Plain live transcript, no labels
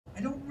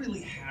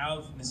really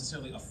have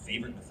necessarily a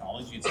favorite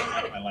mythology. It's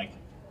not like I like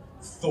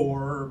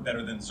Thor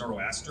better than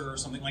Zoroaster or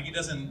something. Like it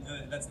doesn't.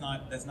 That's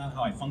not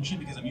how I function,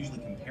 because I'm usually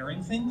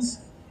comparing things,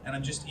 and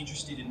I'm just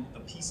interested in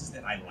the pieces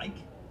that I like.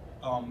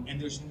 And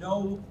there's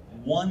no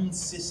one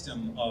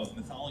system of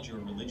mythology or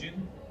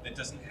religion that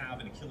doesn't have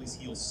an Achilles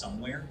heel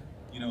somewhere.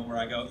 You know, where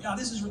I go, yeah,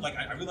 this is like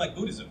I really like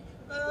Buddhism.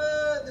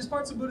 There's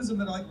parts of Buddhism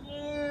that are like,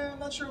 I'm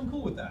not sure I'm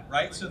cool with that,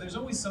 right? So there's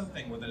always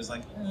something where there's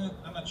like,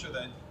 I'm not sure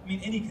that. I mean,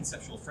 any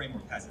conceptual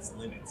framework has its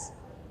limits.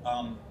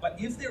 But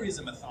if there is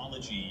a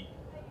mythology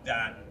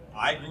that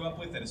I grew up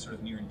with that is sort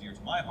of near and dear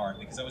to my heart,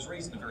 because I was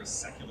raised in a very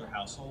secular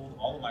household.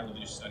 All of my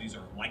religious studies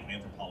are like an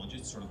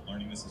anthropologist, sort of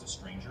learning this as a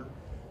stranger.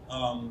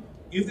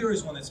 If there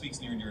is one that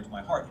speaks near and dear to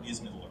my heart, it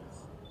is Middle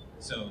Earth.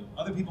 So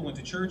other people went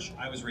to church,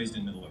 I was raised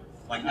in Middle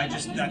Earth. Like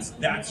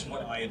that's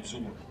what I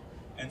absorbed.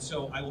 And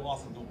so I will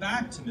often go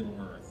back to Middle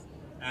Earth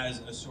as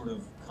a sort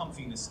of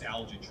comfy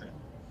nostalgia trip,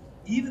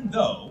 even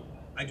though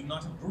I do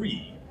not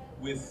agree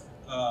with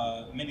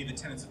many of the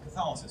tenets of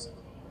Catholicism.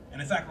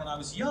 And in fact, when I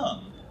was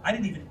young, I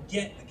didn't even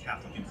get the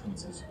Catholic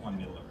influences on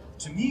Middle Earth.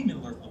 To me,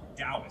 Middle Earth looked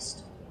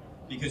Taoist,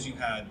 because you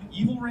had the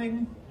evil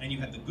ring and you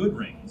had the good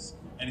rings,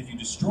 and if you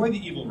destroy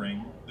the evil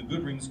ring, the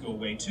good rings go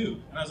away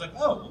too. And I was like,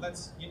 oh, well,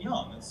 that's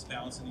yin-yang, that's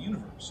balance in the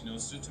universe. You know,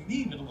 so to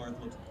me, Middle Earth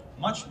looked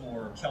much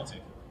more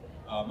Celtic,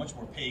 much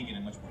more pagan,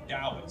 and much more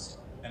Taoist.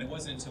 And it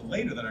wasn't until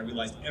later that I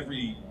realized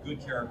every good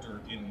character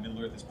in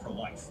Middle Earth is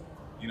pro-life.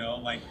 You know,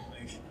 like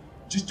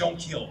just don't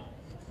kill.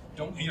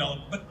 Don't, you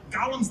know, but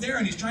Gollum's there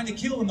and he's trying to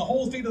kill, and the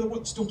whole fate of the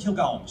world, just don't kill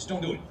Gollum, just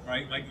don't do it,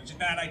 right? Like, it's a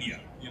bad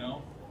idea, you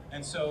know?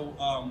 And so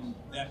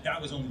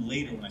that was only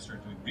later when I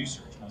started doing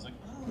research, and I was like,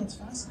 oh, that's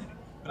fascinating.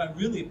 But I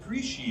really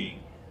appreciate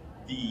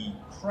the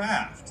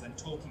craft that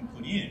Tolkien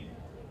put in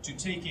to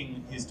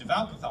taking his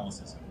devout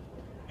Catholicism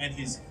and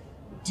his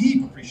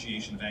deep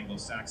appreciation of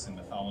Anglo-Saxon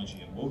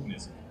mythology and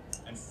Wodenism,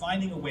 and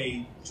finding a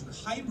way to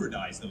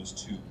hybridize those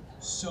two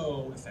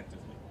so effectively.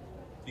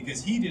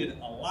 Because he did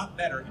a lot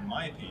better, in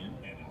my opinion,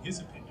 and in his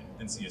opinion,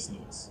 than C.S.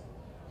 Lewis,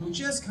 who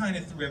just kind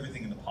of threw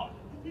everything in the pot.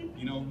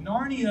 You know,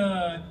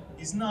 Narnia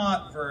is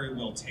not very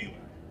well tailored.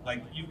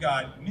 Like, you've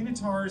got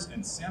Minotaurs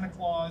and Santa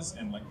Claus,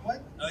 and like,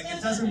 what? Like,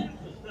 it doesn't,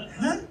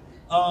 huh?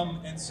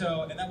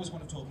 And that was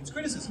one of Tolkien's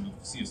criticism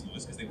of C.S.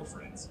 Lewis, because they were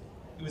friends.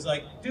 He was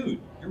like,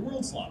 dude, your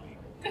world's sloppy.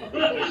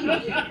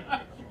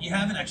 You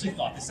haven't actually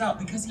thought this out,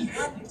 because he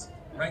hadn't.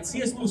 Right?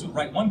 C.S. Lewis would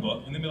write one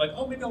book and then be like,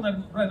 oh, maybe I'll write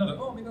another.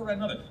 Oh, maybe I'll write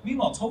another.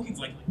 Meanwhile, Tolkien's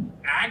like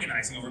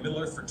agonizing over Middle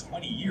Earth for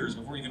 20 years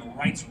before he even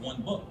writes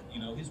one book.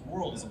 You know, his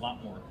world is a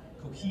lot more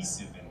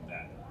cohesive in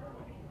that.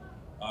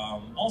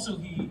 Also,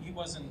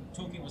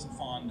 Tolkien wasn't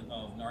fond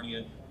of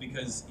Narnia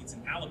because it's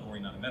an allegory,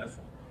 not a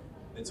metaphor.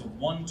 It's a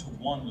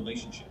one-to-one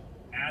relationship.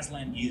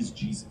 Aslan is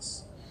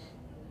Jesus.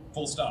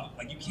 Full stop.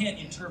 Like, you can't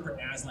interpret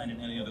Aslan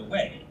in any other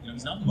way. You know,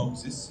 he's not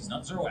Moses, he's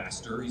not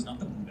Zoroaster, he's not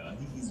the Buddha,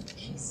 he is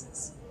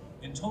Jesus.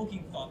 And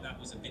Tolkien thought that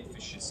was a bit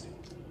fascistic.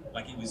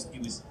 Like, it was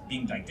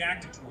being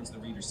didactic towards the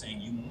reader, saying,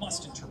 you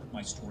must interpret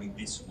my story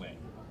this way.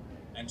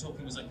 And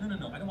Tolkien was like,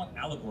 no, I don't want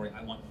allegory,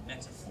 I want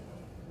metaphor.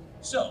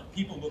 So,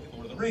 people look at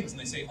Lord of the Rings and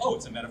they say, oh,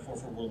 it's a metaphor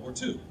for World War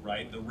II,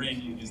 right? The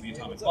ring is the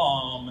atomic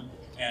bomb,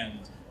 and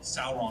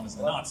Sauron is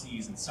the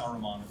Nazis, and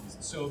Saruman is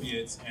the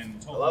Soviets, and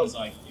Tolkien was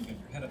like, you got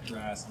your head up your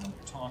ass, and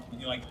you're talking,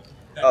 you're like,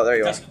 that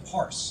doesn't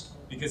parse.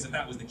 Because if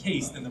that was the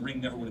case, then the ring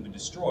never would have been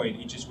destroyed.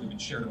 It just would have been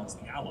shared amongst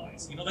the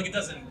allies. You know, like it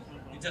doesn't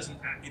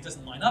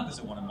line up as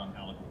a one-on-one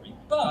allegory.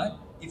 But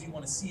if you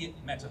want to see it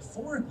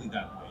metaphorically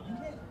that way, you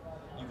can.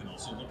 You can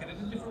also look at it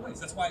in different ways.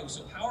 That's why it was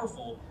so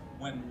powerful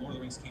when Lord of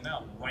the Rings came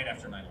out right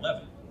after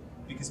 9/11,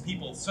 because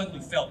people suddenly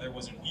felt there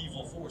was an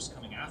evil force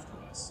coming after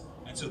us,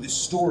 and so this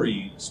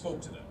story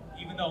spoke to them.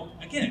 Even though,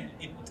 again,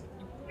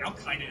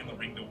 Al-Qaeda and the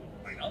ring don't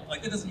line up.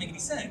 Like, that doesn't make any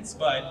sense.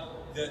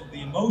 But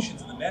the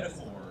emotions and the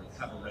metaphor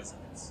have a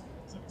resonance.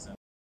 Does that make sense?